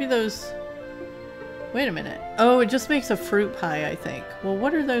 Oh, maybe those... Wait a minute. Oh, it just makes a fruit pie, I think. Well,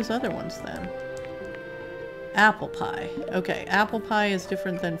 what are those other ones then? Apple pie. Okay, apple pie is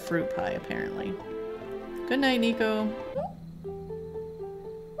different than fruit pie, apparently. Good night, Nico.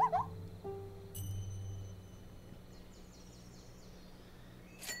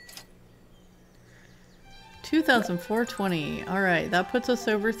 2,420. Alright, that puts us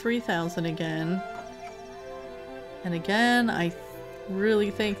over 3,000 again. And again, I really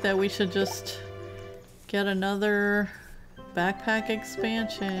think that we should just get another backpack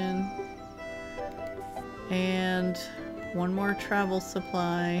expansion. And 1 more travel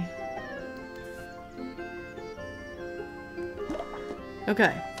supply.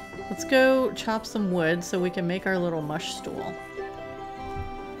 Okay, let's go chop some wood so we can make our little mush stool.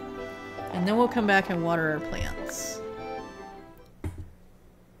 And then we'll come back and water our plants.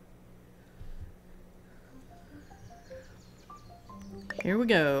 Here we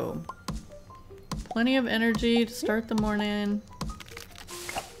go. Plenty of energy to start the morning.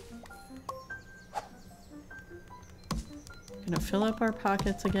 Gonna fill up our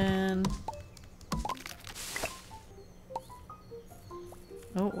pockets again.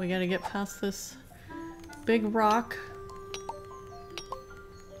 Oh, we gotta get past this big rock.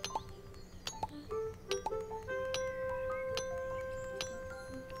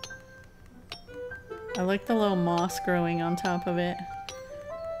 I like the little moss growing on top of it.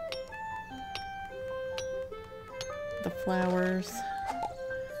 The flowers.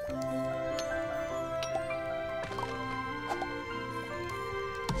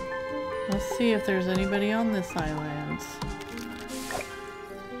 Let's see if there's anybody on this island.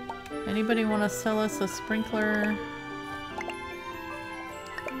 Anybody want to sell us a sprinkler?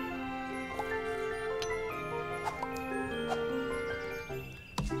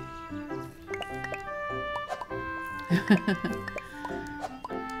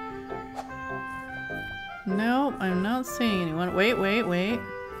 Nope, I'm not seeing anyone. Wait, wait, wait.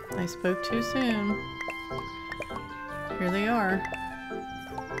 I spoke too soon. Here they are.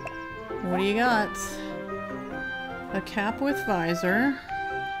 What do you got? A cap with visor.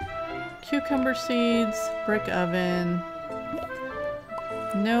 Cucumber seeds. Brick oven.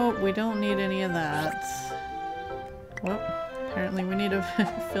 Nope, we don't need any of that. Well, apparently we need to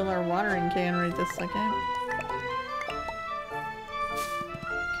fill our watering can right this second.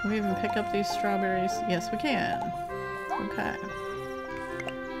 Can we even pick up these strawberries? Yes, we can. Okay.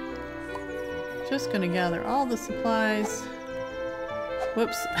 Just gonna gather all the supplies.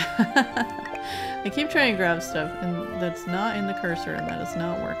 Whoops. I keep trying to grab stuff and that's not in the cursor and that is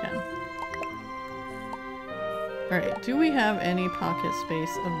not working. Alright, do we have any pocket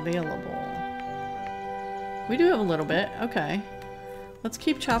space available? We do have a little bit. Okay. Let's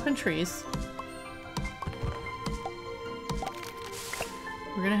keep chopping trees.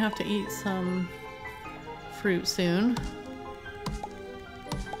 We're gonna have to eat some fruit soon.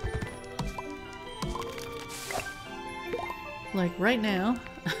 Like right now.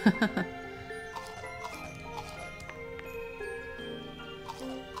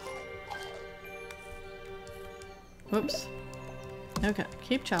 Whoops. Okay,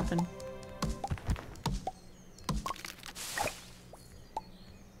 keep chopping.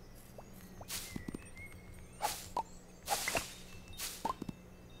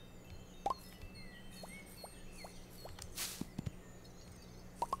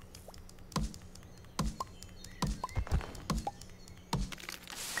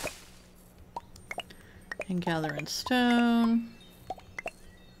 And gathering stone.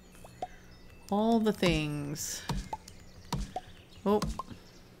 All the things. Oh.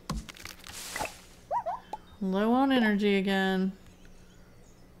 Low on energy again.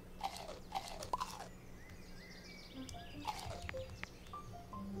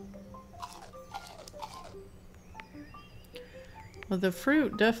 Well, the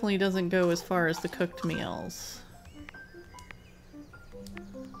fruit definitely doesn't go as far as the cooked meals.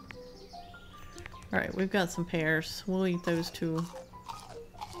 Alright, we've got some pears. We'll eat those too.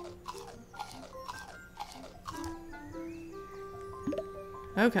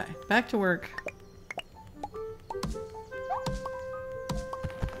 Okay, back to work.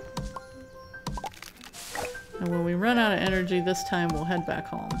 And when we run out of energy this time, we'll head back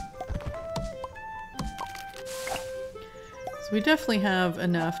home. So we definitely have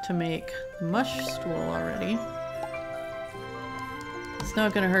enough to make mush stool already. It's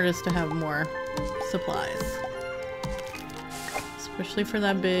not going to hurt us to have more supplies. Especially for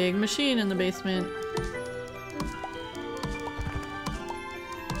that big machine in the basement.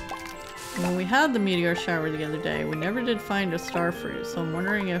 When we had the meteor shower the other day, we never did find a star fruit, so I'm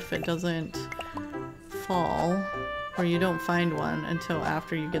wondering if it doesn't fall, or you don't find one until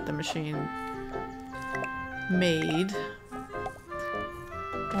after you get the machine made.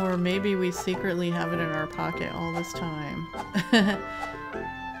 Or maybe we secretly have it in our pocket all this time.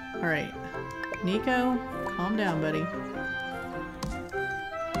 Alright. Nico, calm down, buddy.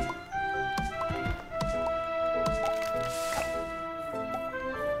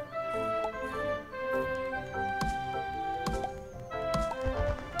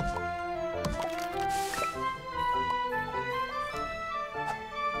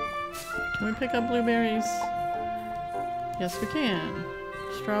 Can we pick up blueberries? Yes, we can.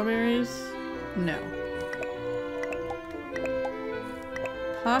 Strawberries? No.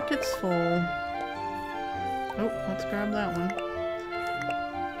 Pockets full. Oh, let's grab that one.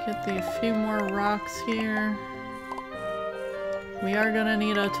 Get the few more rocks here. We are gonna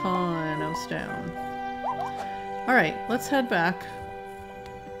need a ton of stone. Alright, let's head back.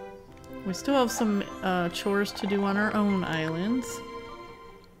 We still have some chores to do on our own islands.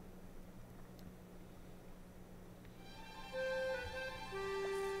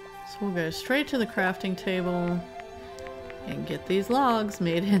 So we'll go straight to the crafting table and get these logs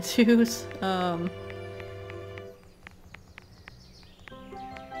made into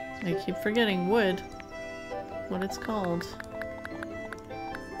I keep forgetting wood. What it's called.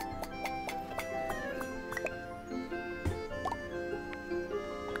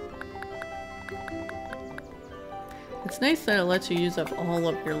 It's nice that it lets you use up all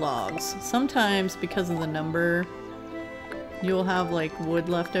of your logs. Sometimes, because of the number, you'll have like wood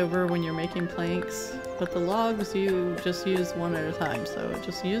left over when you're making planks, but the logs you just use one at a time, so it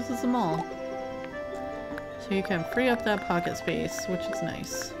just uses them all. So you can free up that pocket space, which is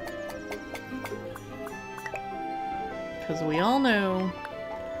nice. Because we all know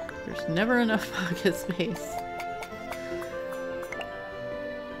there's never enough pocket space.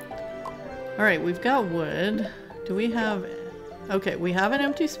 Alright, we've got wood. Do we have... Okay, we have an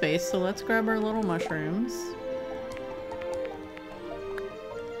empty space, so let's grab our little mushrooms.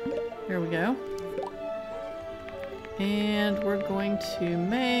 Here we go. And we're going to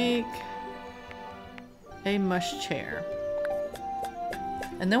make a mush chair.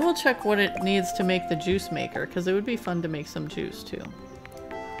 And then we'll check what it needs to make the juice maker, because it would be fun to make some juice too.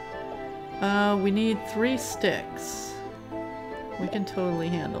 We need 3 sticks. We can totally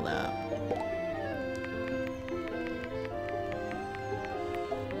handle that.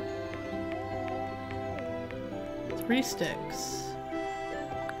 Three sticks.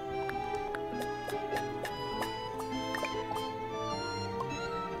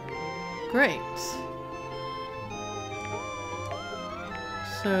 Great.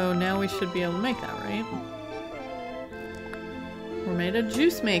 So now we should be able to make that, right? We're made a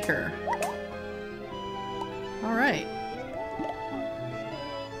juice maker. Alright.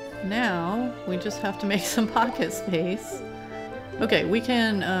 Now we just have to make some pocket space. Okay, we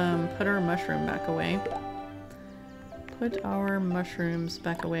can put our mushroom back away. Put our mushrooms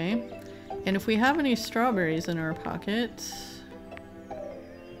back away. And if we have any strawberries in our pocket,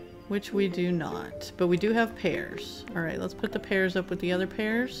 which we do not, but we do have pears. Alright, let's put the pears up with the other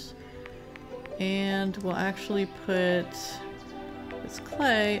pears. And we'll actually put this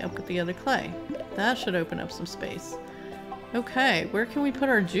clay up with the other clay. That should open up some space. Okay, where can we put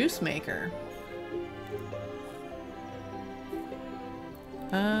our juice maker?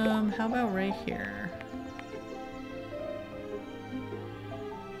 How about right here?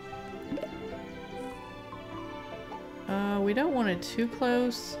 We don't want it too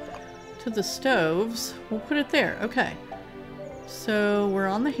close to the stoves. We'll put it there. Okay. So we're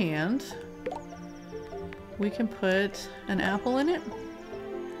on the hand. We can put an apple in it.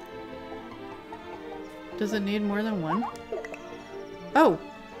 Does it need more than one? Oh!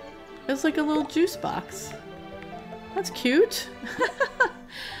 It's like a little juice box. That's cute.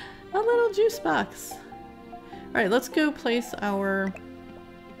 A little juice box. Alright, let's go place our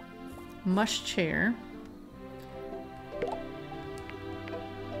mush chair.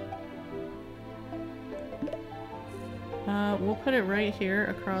 We'll put it right here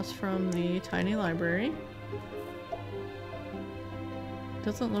across from the tiny library.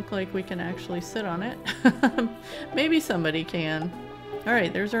 Doesn't look like we can actually sit on it. Maybe somebody can.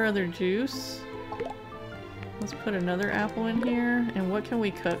 Alright, there's our other juice. Let's put another apple in here. And what can we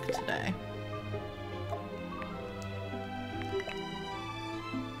cook today?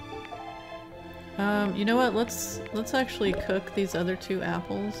 You know what? Let's actually cook these other 2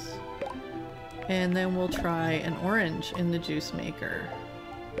 apples. And then we'll try an orange in the juice maker.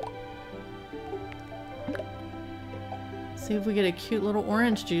 See if we get a cute little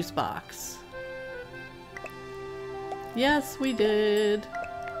orange juice box. Yes, we did!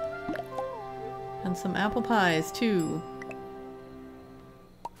 And some apple pies, too.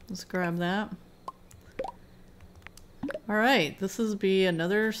 Let's grab that. Alright, this will be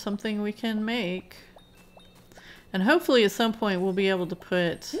another something we can make. And hopefully at some point we'll be able to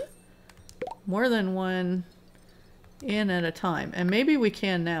put more than one in at a time. And maybe we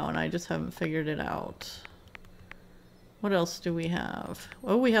can now and I just haven't figured it out. What else do we have?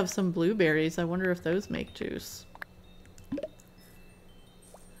 Oh, we have some blueberries. I wonder if those make juice.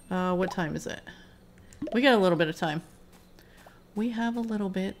 What time is it? We got a little bit of time. We have a little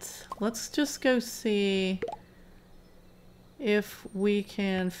bit. Let's just go see if we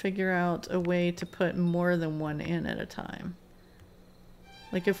can figure out a way to put more than one in at a time.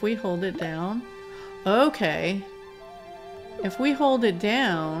 Like if we hold it down. Okay. If we hold it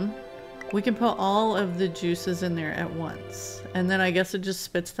down, we can put all of the juices in there at once. And then I guess it just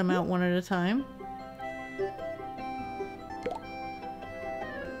spits them out one at a time.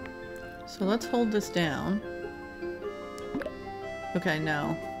 So let's hold this down. Okay,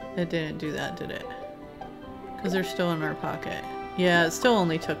 no. It didn't do that, did it? Because they're still in our pocket. Yeah, it still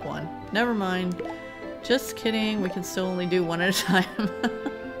only took one. Never mind. Just kidding. We can still only do one at a time.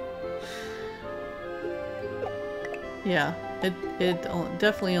 Yeah. It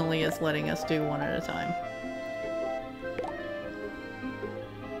definitely only is letting us do one at a time.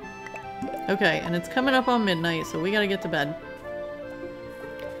 Okay, and it's coming up on midnight, so we gotta get to bed.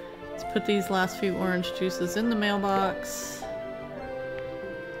 Let's put these last few orange juices in the mailbox.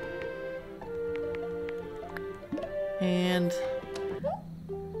 And...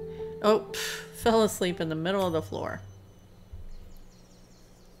 oh, fell asleep in the middle of the floor.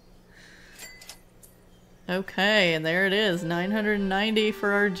 Okay, and there it is, 990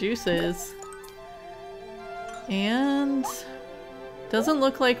 for our juices. And doesn't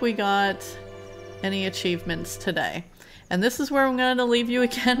look like we got any achievements today. And this is where I'm going to leave you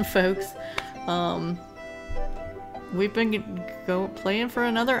again, folks. We've been playing for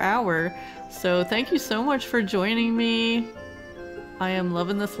another hour, so thank you so much for joining me. I am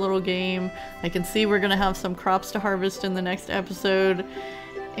loving this little game. I can see we're going to have some crops to harvest in the next episode,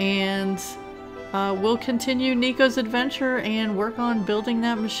 and we'll continue Nico's adventure and work on building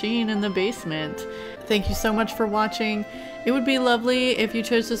that machine in the basement. Thank you so much for watching. It would be lovely if you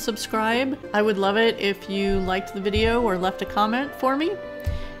chose to subscribe. I would love it if you liked the video or left a comment for me.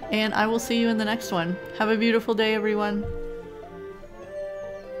 And I will see you in the next one. Have a beautiful day, everyone.